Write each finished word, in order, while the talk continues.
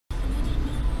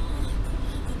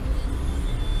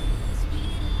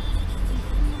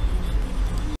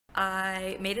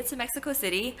I made it to Mexico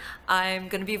City. I'm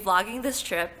gonna be vlogging this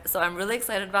trip, so I'm really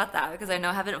excited about that because I know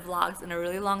I haven't vlogged in a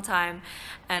really long time,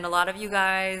 and a lot of you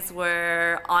guys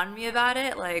were on me about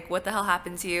it, like what the hell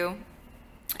happened to you?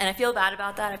 And I feel bad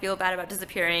about that. I feel bad about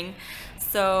disappearing.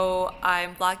 So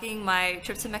I'm vlogging my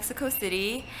trip to Mexico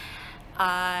City.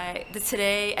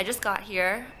 Today I just got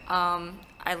here.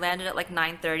 I landed at like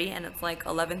 9:30 and it's like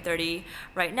 11:30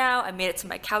 right now. I made it to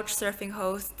my couch surfing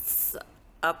host's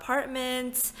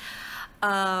apartment,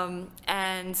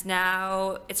 and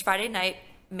now it's Friday night,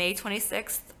 May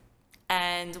 26th,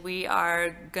 and we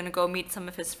are gonna go meet some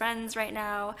of his friends right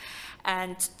now,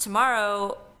 and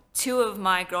tomorrow two of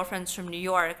my girlfriends from New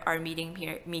York are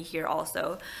meeting me here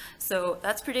also. So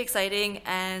that's pretty exciting,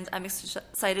 and I'm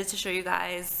excited to show you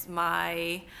guys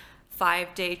my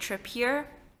 5-day trip here.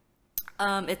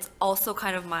 It's also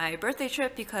kind of my birthday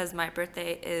trip because my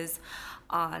birthday is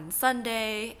on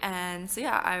Sunday, and so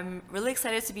yeah, I'm really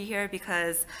excited to be here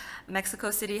because Mexico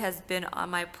City has been on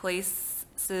my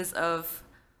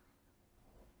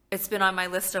it's been on my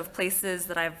list of places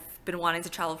that I've been wanting to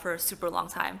travel for a super long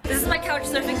time. This is my couch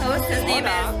surfing host. His name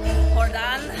is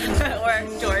Jordan or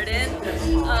Jordan,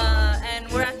 and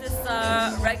we're at this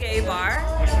reggae bar.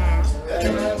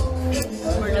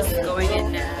 We're just going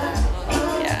in now.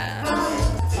 Yeah,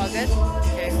 all good.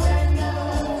 Okay.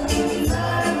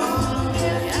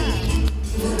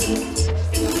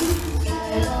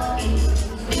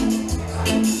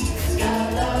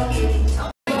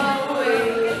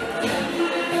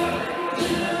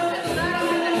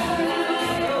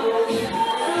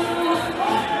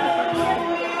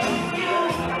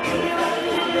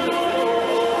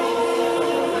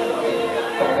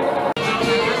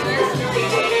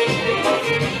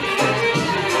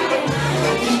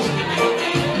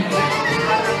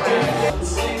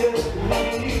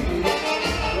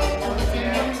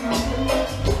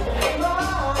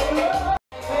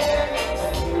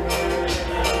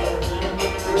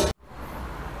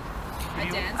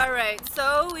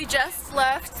 So we just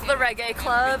left the reggae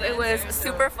club. It was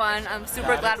super fun. I'm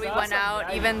super glad we went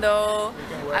out, even though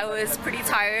I was pretty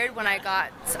tired when I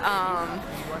got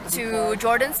to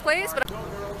Jordan's place. But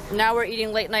now we're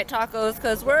eating late night tacos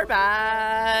because we're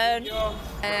bad.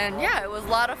 And yeah, it was a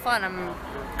lot of fun. I'm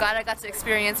glad I got to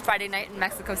experience Friday night in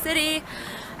Mexico City.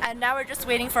 And now we're just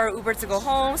waiting for our Uber to go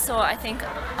home, so I think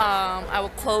I will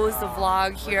close the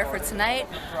vlog here for tonight.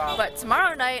 But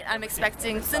tomorrow night I'm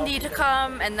expecting Cindy to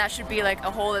come, and that should be like a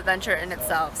whole adventure in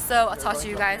itself. So I'll talk to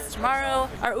you guys tomorrow.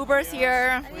 Our Uber's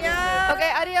here. Adios.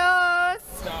 Okay, adios!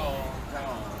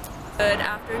 Good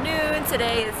afternoon.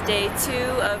 Today is day 2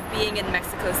 of being in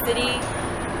Mexico City.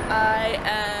 I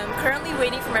am currently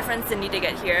waiting for my friend Cindy to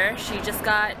get here. She just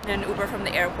got an Uber from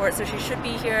the airport, so she should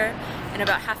be here in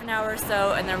about half an hour or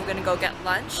so, and then we're gonna go get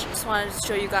lunch. Just wanted to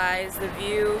show you guys the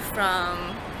view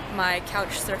from my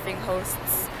couch surfing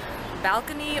host's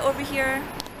balcony over here.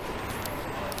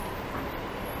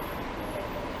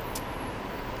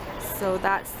 So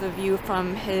that's the view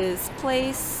from his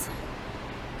place.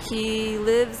 He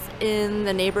lives in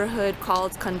the neighborhood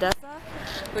called Condesa,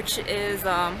 which is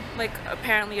like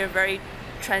apparently a very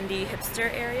trendy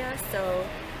hipster area. So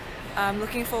I'm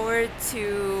looking forward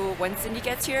to when Cindy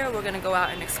gets here. We're gonna go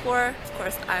out and explore. Of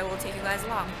course, I will take you guys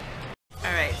along.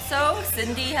 All right, so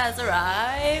Cindy has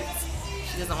arrived.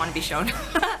 She doesn't want to be shown.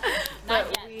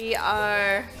 But we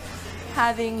are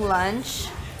having lunch.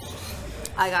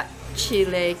 I got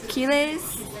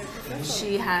chilaquiles.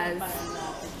 She has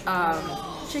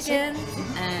chicken,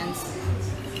 and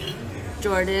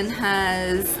Jordan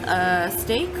has a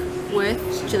steak with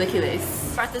chilaquiles.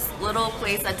 We're at this little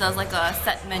place that does like a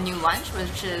set menu lunch,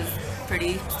 which is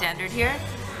pretty standard here.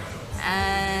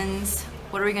 And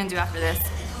what are we gonna do after this?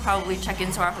 Probably check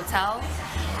into our hotel,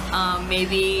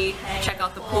 maybe check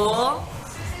out the pool,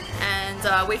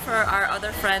 and wait for our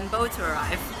other friend Bo to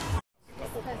arrive.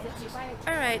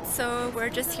 Alright, so we're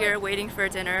just here waiting for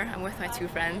dinner. I'm with my 2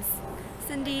 friends,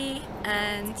 Cindy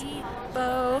and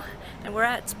Bo, and we're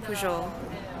at Pujol,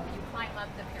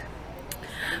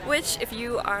 which, if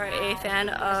you are a fan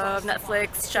of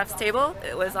Netflix Chef's Table,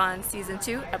 it was on season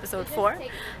 2, episode 4,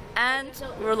 and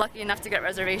we're lucky enough to get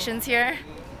reservations here.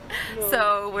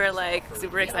 So we're like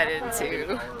super excited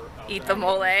to eat the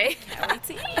mole.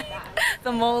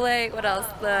 The mole, what else?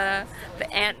 The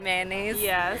ant mayonnaise.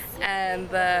 Yes.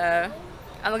 And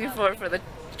I'm looking forward for the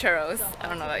churros. I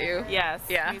don't know about you. Yes,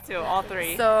 yeah. Me too, all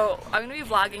 3. So I'm gonna be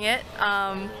vlogging it.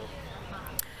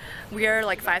 We are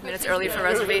like 5 minutes early for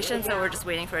reservation, so we're just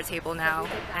waiting for a table now.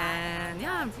 And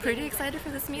yeah, I'm pretty excited for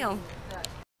this meal.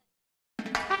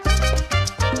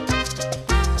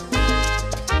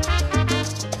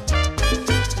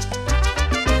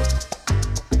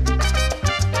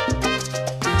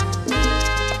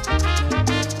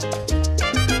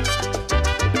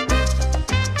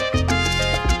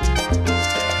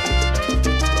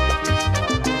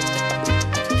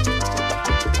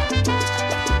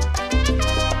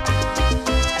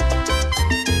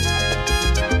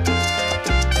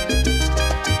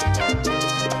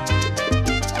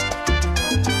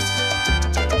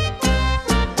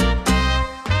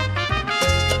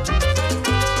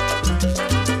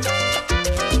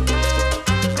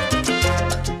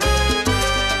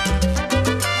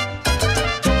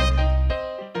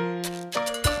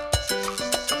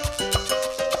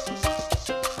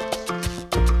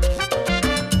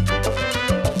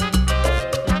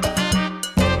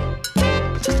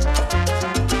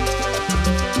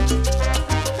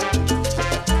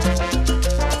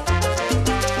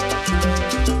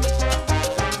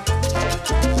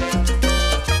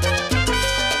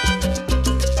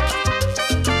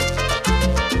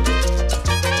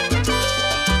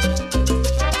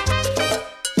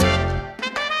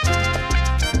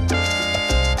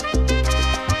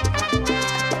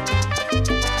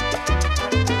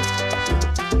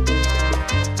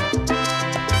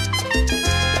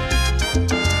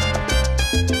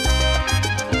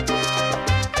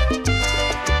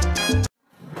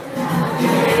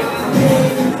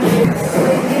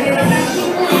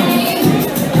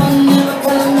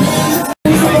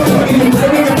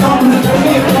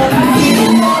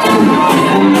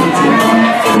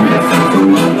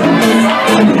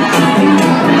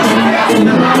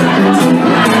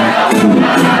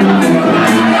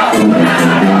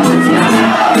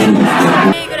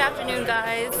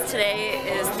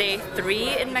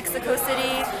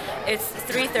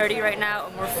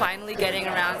 finally getting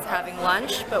around to having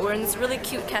lunch, but we're in this really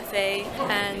cute cafe,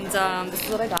 and this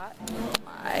is what I got.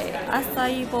 My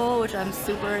acai bowl, which I'm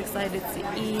super excited to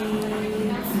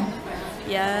eat.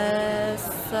 Yes.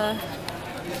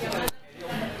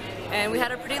 And we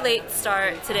had a pretty late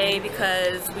start today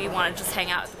because we wanted to just hang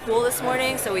out at the pool this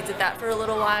morning, so we did that for a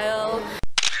little while.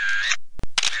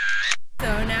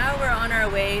 So now we're on our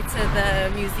way to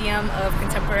the Museum of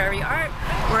Contemporary Art.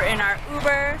 We're in our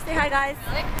Uber. Say hi, guys.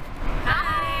 Hi.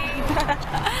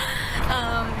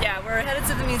 Yeah, we're headed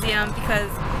to the museum because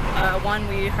one,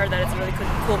 we heard that it's a really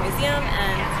cool museum,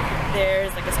 and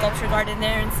there's like a sculpture garden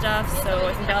there and stuff. So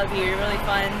I think that would be really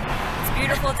fun. It's a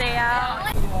beautiful day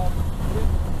out.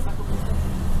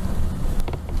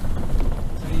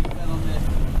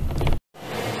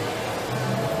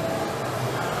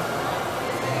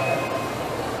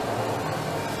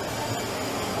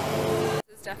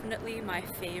 Definitely my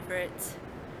favorite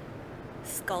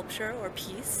sculpture or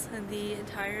piece in the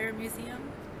entire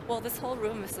museum. Well, this whole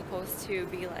room is supposed to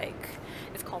be like,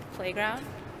 it's called Playground.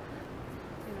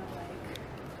 You know, like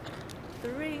the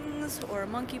rings or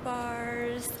monkey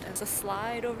bars. And there's a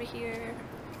slide over here.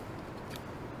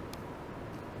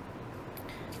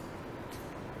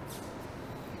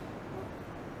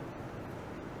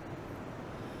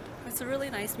 It's a really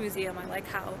nice museum. I like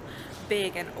how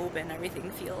big and open everything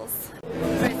feels.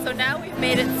 Alright, so now we've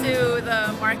made it to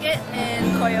the market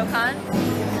in Koyokan,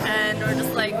 and we're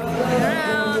just like moving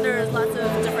around. There's lots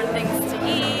of different things to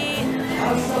eat.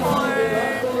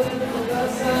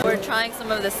 Corn. We're trying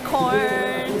some of this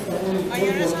corn.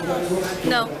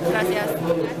 No, gracias.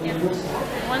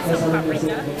 Want some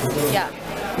paprika? Yeah.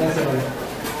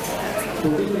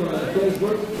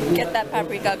 Get that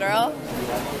paprika, girl.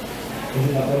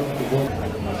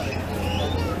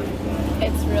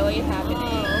 It's really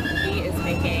happening. He is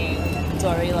making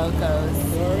Dory Locos.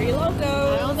 Dory Locos.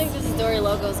 I don't think this is Dory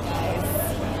Locos, guys.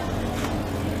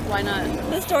 Why not?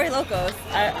 This Dory Locos.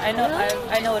 I know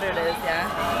I know what it is. Yeah.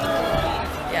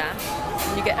 Yeah.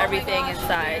 And you get everything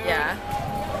inside. Yeah.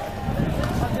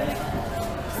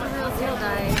 It's a real deal,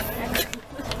 guys.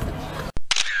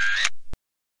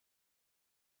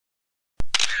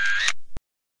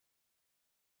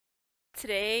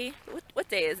 Today, what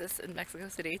day is this in Mexico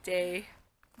City? Day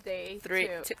Three.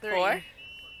 4?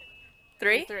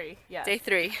 3? 3, yeah. Day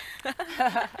 3.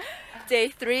 Day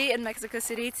 3 in Mexico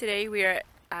City. Today we are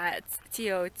at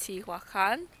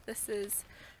Teotihuacan. This is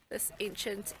this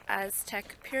ancient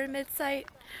Aztec pyramid site.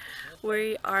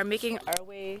 We are making our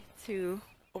way to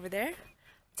over there,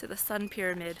 to the Sun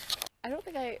Pyramid. I don't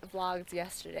think I vlogged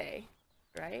yesterday,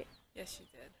 right? Yes, you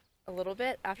did. A little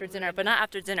bit after dinner, but not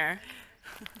after dinner.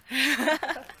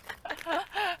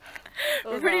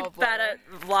 We're pretty bad at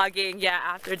vlogging, yeah,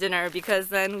 after dinner, because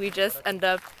then we just end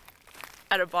up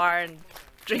at a bar and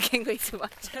drinking way too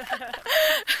much.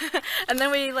 And then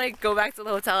we like go back to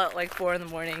the hotel at like 4 in the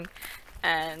morning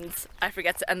and I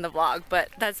forget to end the vlog, but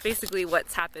that's basically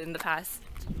what's happened the past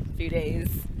few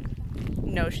days.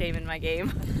 No shame in my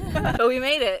game. But we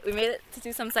made it to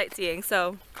do some sightseeing,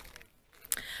 so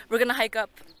we're gonna hike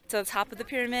up to the top of the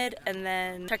pyramid and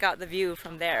then check out the view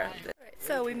from there.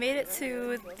 So we made it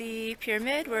to the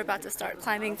pyramid. We're about to start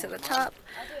climbing to the top.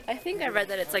 I think I read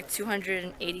that it's like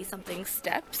 280 something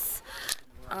steps.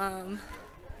 So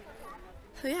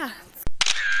yeah.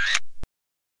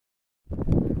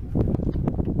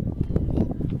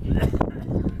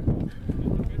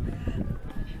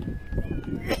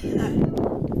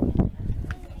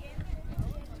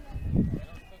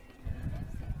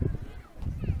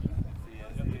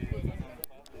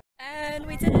 And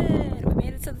we did it! We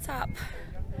made it to the top.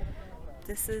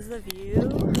 This is the view.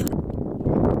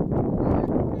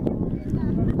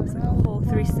 It's like a whole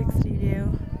 360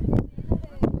 view.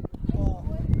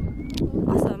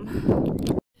 Awesome.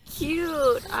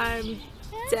 Cute! I'm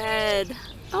dead.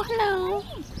 Oh, hello!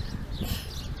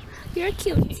 You're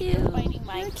cute too.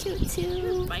 You're cute too.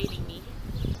 You're biting me.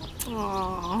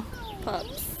 Aww,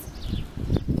 pups.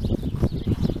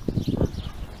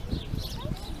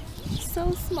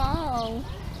 So small.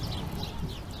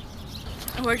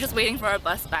 We're just waiting for our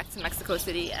bus back to Mexico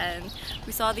City, and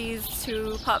we saw these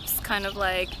two pups kind of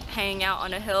like hanging out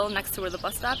on a hill next to where the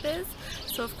bus stop is.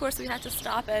 So of course we had to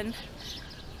stop and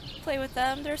play with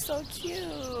them. They're so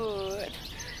cute.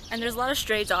 And there's a lot of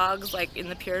stray dogs like in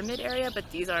the pyramid area,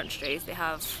 but these aren't strays.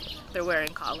 They're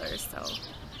wearing collars. So,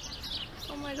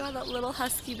 oh my god, that little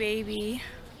husky baby,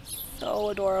 so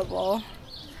adorable.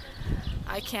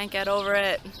 I can't get over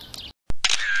it.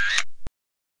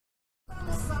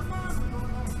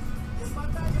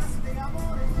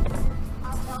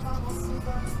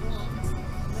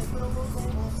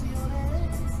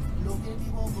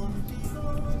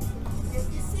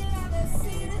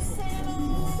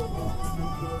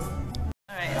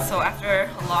 Alright, so after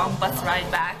a long bus ride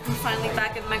back, we're finally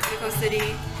back in Mexico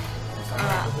City.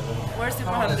 We're super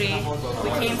hungry. We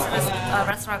came to this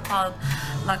restaurant called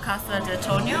La Casa de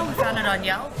Toño. We found it on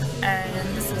Yelp, and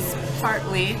this is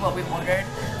partly what we ordered.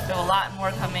 We have a lot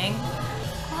more coming.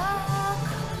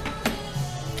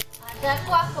 That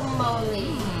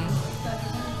guacamole.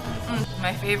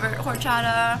 My favorite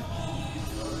horchata.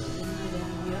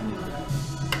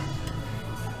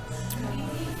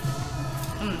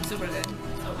 Super good.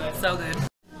 So good. So good.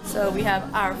 So we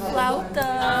have our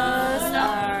flautas,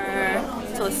 our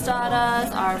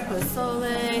tostadas, our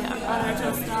pozole, our other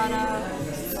tostada,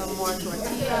 some more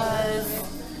tortillas,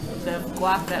 the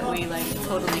guac that we like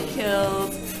totally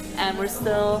killed, and we're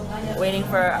still waiting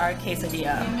for our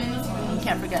quesadilla. You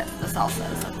can't forget the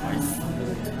salsas, of course.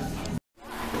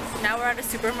 Now we're at a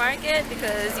supermarket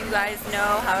because you guys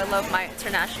know how I love my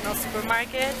international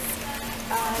supermarkets.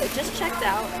 Just checked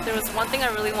out. There was one thing I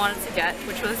really wanted to get,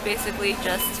 which was basically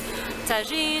just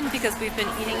tagine, because we've been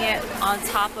eating it on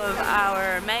top of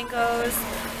our mangoes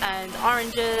and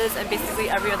oranges and basically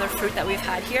every other fruit that we've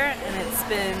had here, and it's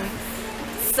been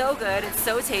so good. It's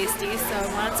so tasty. So I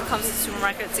wanted to come to the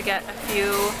supermarket to get a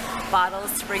few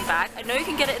bottles to bring back. I know you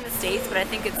can get it in the States, but I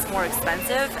think it's more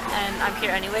expensive, and I'm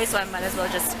here anyway, so I might as well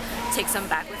just take some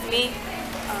back with me.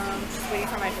 Just waiting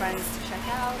for my friends to check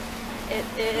out. It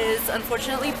is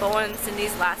unfortunately Bo and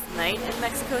Cindy's last night in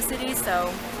Mexico City, so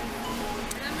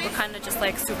we're kind of just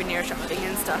like souvenir shopping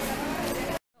and stuff.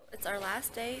 It's our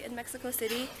last day in Mexico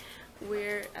City.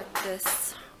 We're at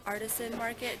this artisan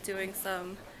market doing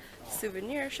some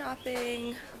souvenir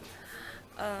shopping,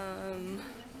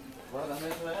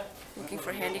 looking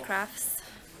for handicrafts.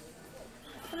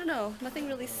 I don't know, nothing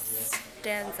really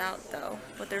stands out though,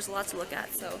 but there's a lot to look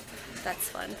at, so that's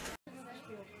fun.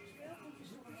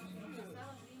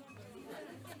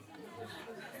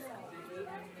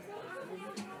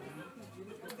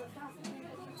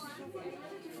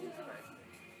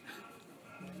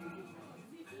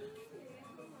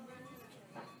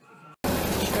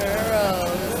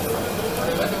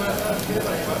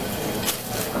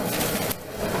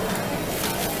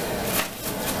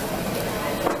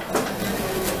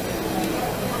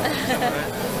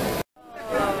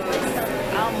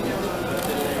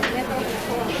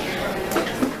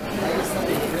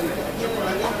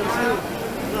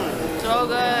 So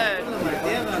good.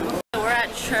 We're at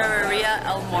Churreria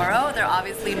El Moro. They're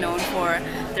obviously known for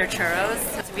their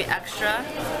churros. To be extra,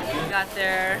 we got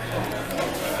their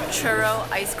churro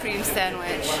ice cream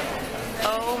sandwich.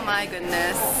 Oh my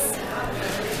goodness.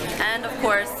 And of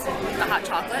course, the hot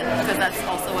chocolate, because that's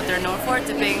also what they're known for,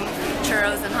 dipping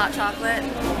churros in hot chocolate.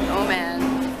 Oh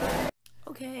man.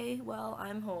 Okay, well,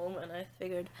 I'm home and I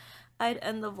figured I'd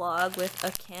end the vlog with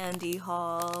a candy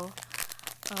haul.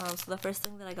 So the first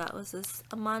thing that I got was this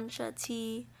Amancha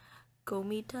tea,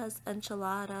 gomitas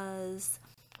enchiladas.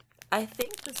 I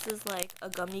think this is like a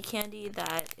gummy candy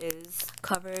that is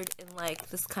covered in like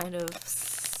this kind of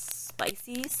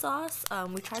spicy sauce.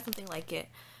 We tried something like it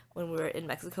when we were in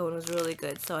Mexico and it was really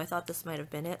good, so I thought this might have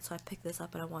been it, so I picked this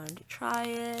up and I wanted to try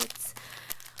it.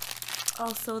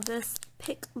 Also this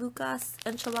Pic Lucas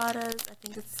enchiladas. I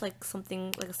think it's like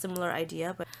something like a similar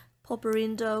idea, but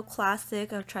Pulparindo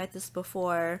classic. I've tried this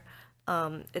before.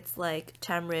 It's like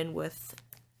tamarind with,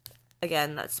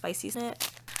 again, that spicy in it.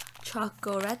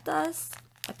 Chocoretas.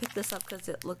 I picked this up because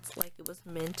it looked like it was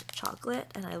mint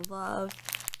chocolate, and I love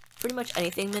pretty much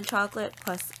anything mint chocolate.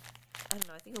 Plus, I don't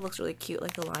know, I think it looks really cute,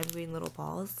 like the lime green little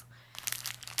balls.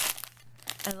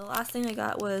 And the last thing I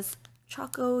got was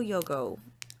Choco Yogo,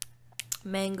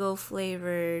 mango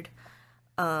flavored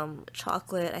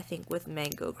chocolate, I think with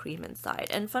mango cream inside.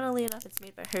 And funnily enough, it's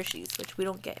made by Hershey's, which we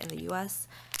don't get in the US.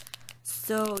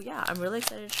 So yeah, I'm really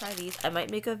excited to try these. I might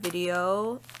make a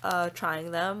video trying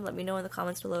them. Let me know in the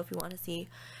comments below if you want to see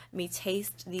me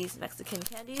taste these Mexican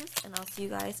candies, and I'll see you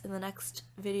guys in the next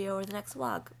video or the next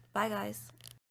vlog. Bye guys.